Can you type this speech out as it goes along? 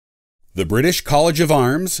The British College of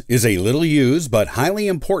Arms is a little used but highly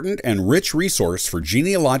important and rich resource for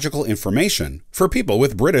genealogical information for people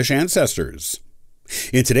with British ancestors.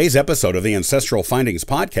 In today's episode of the Ancestral Findings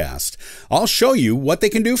Podcast, I'll show you what they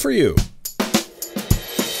can do for you.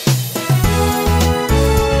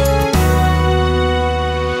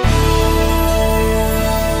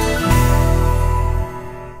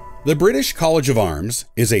 The British College of Arms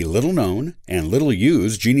is a little-known and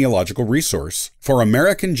little-used genealogical resource for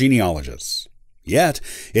American genealogists. Yet,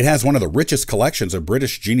 it has one of the richest collections of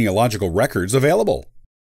British genealogical records available,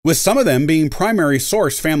 with some of them being primary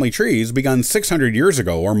source family trees begun 600 years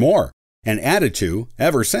ago or more, and added to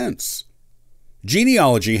ever since.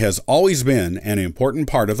 Genealogy has always been an important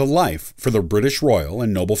part of the life for the British royal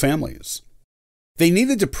and noble families. They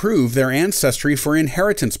needed to prove their ancestry for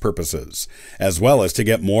inheritance purposes, as well as to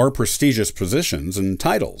get more prestigious positions and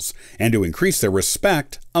titles, and to increase their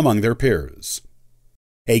respect among their peers.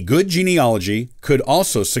 A good genealogy could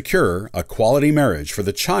also secure a quality marriage for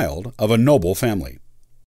the child of a noble family.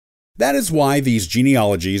 That is why these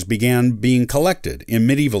genealogies began being collected in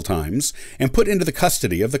medieval times and put into the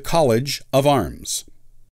custody of the College of Arms.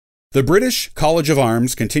 The British College of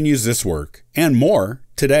Arms continues this work, and more,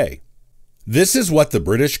 today. This is what the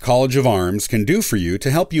British College of Arms can do for you to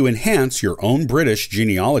help you enhance your own British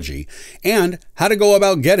genealogy and how to go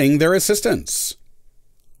about getting their assistance.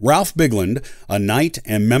 Ralph Bigland, a knight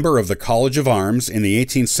and member of the College of Arms in the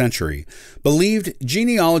 18th century, believed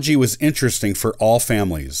genealogy was interesting for all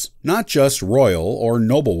families, not just royal or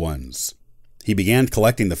noble ones. He began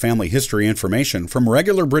collecting the family history information from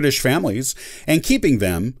regular British families and keeping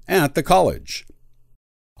them at the college.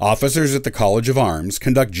 Officers at the College of Arms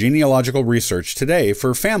conduct genealogical research today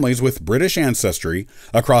for families with British ancestry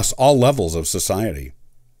across all levels of society.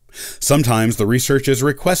 Sometimes the research is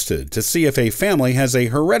requested to see if a family has a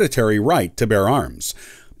hereditary right to bear arms,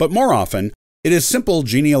 but more often it is simple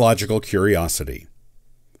genealogical curiosity.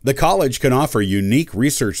 The college can offer unique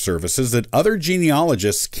research services that other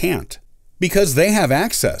genealogists can't, because they have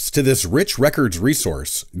access to this rich records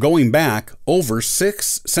resource going back over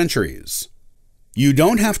 6 centuries. You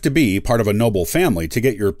don't have to be part of a noble family to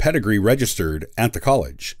get your pedigree registered at the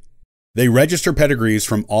college. They register pedigrees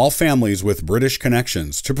from all families with British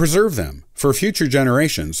connections to preserve them for future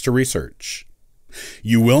generations to research.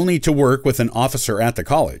 You will need to work with an officer at the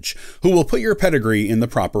college who will put your pedigree in the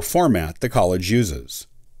proper format the college uses,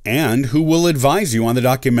 and who will advise you on the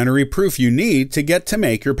documentary proof you need to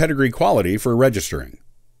make your pedigree quality for registering.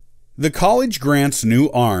 The college grants new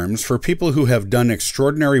arms for people who have done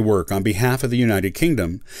extraordinary work on behalf of the United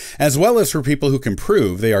Kingdom, as well as for people who can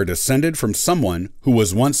prove they are descended from someone who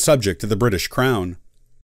was once subject to the British Crown.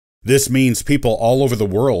 This means people all over the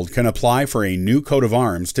world can apply for a new coat of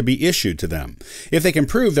arms to be issued to them if they can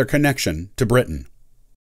prove their connection to Britain.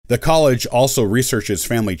 The college also researches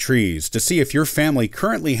family trees to see if your family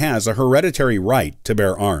currently has a hereditary right to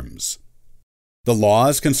bear arms. The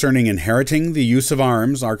laws concerning inheriting the use of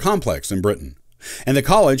arms are complex in Britain, and the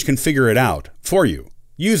college can figure it out for you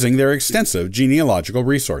using their extensive genealogical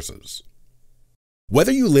resources.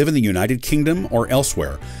 Whether you live in the United Kingdom or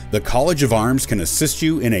elsewhere, the College of Arms can assist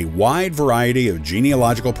you in a wide variety of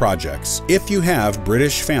genealogical projects if you have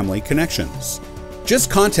British family connections. Just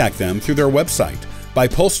contact them through their website, by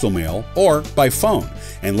postal mail, or by phone,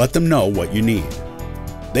 and let them know what you need.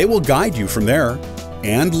 They will guide you from there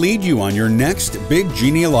and lead you on your next big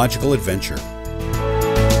genealogical adventure.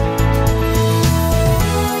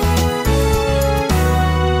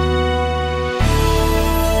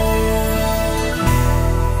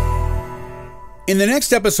 In the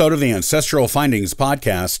next episode of the Ancestral Findings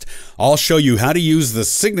Podcast, I'll show you how to use the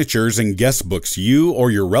signatures and guest books you or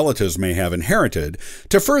your relatives may have inherited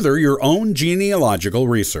to further your own genealogical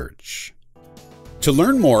research. To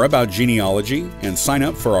learn more about genealogy and sign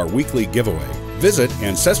up for our weekly giveaway, visit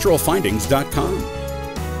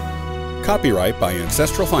ancestralfindings.com. Copyright by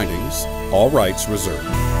Ancestral Findings, all rights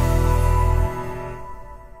reserved.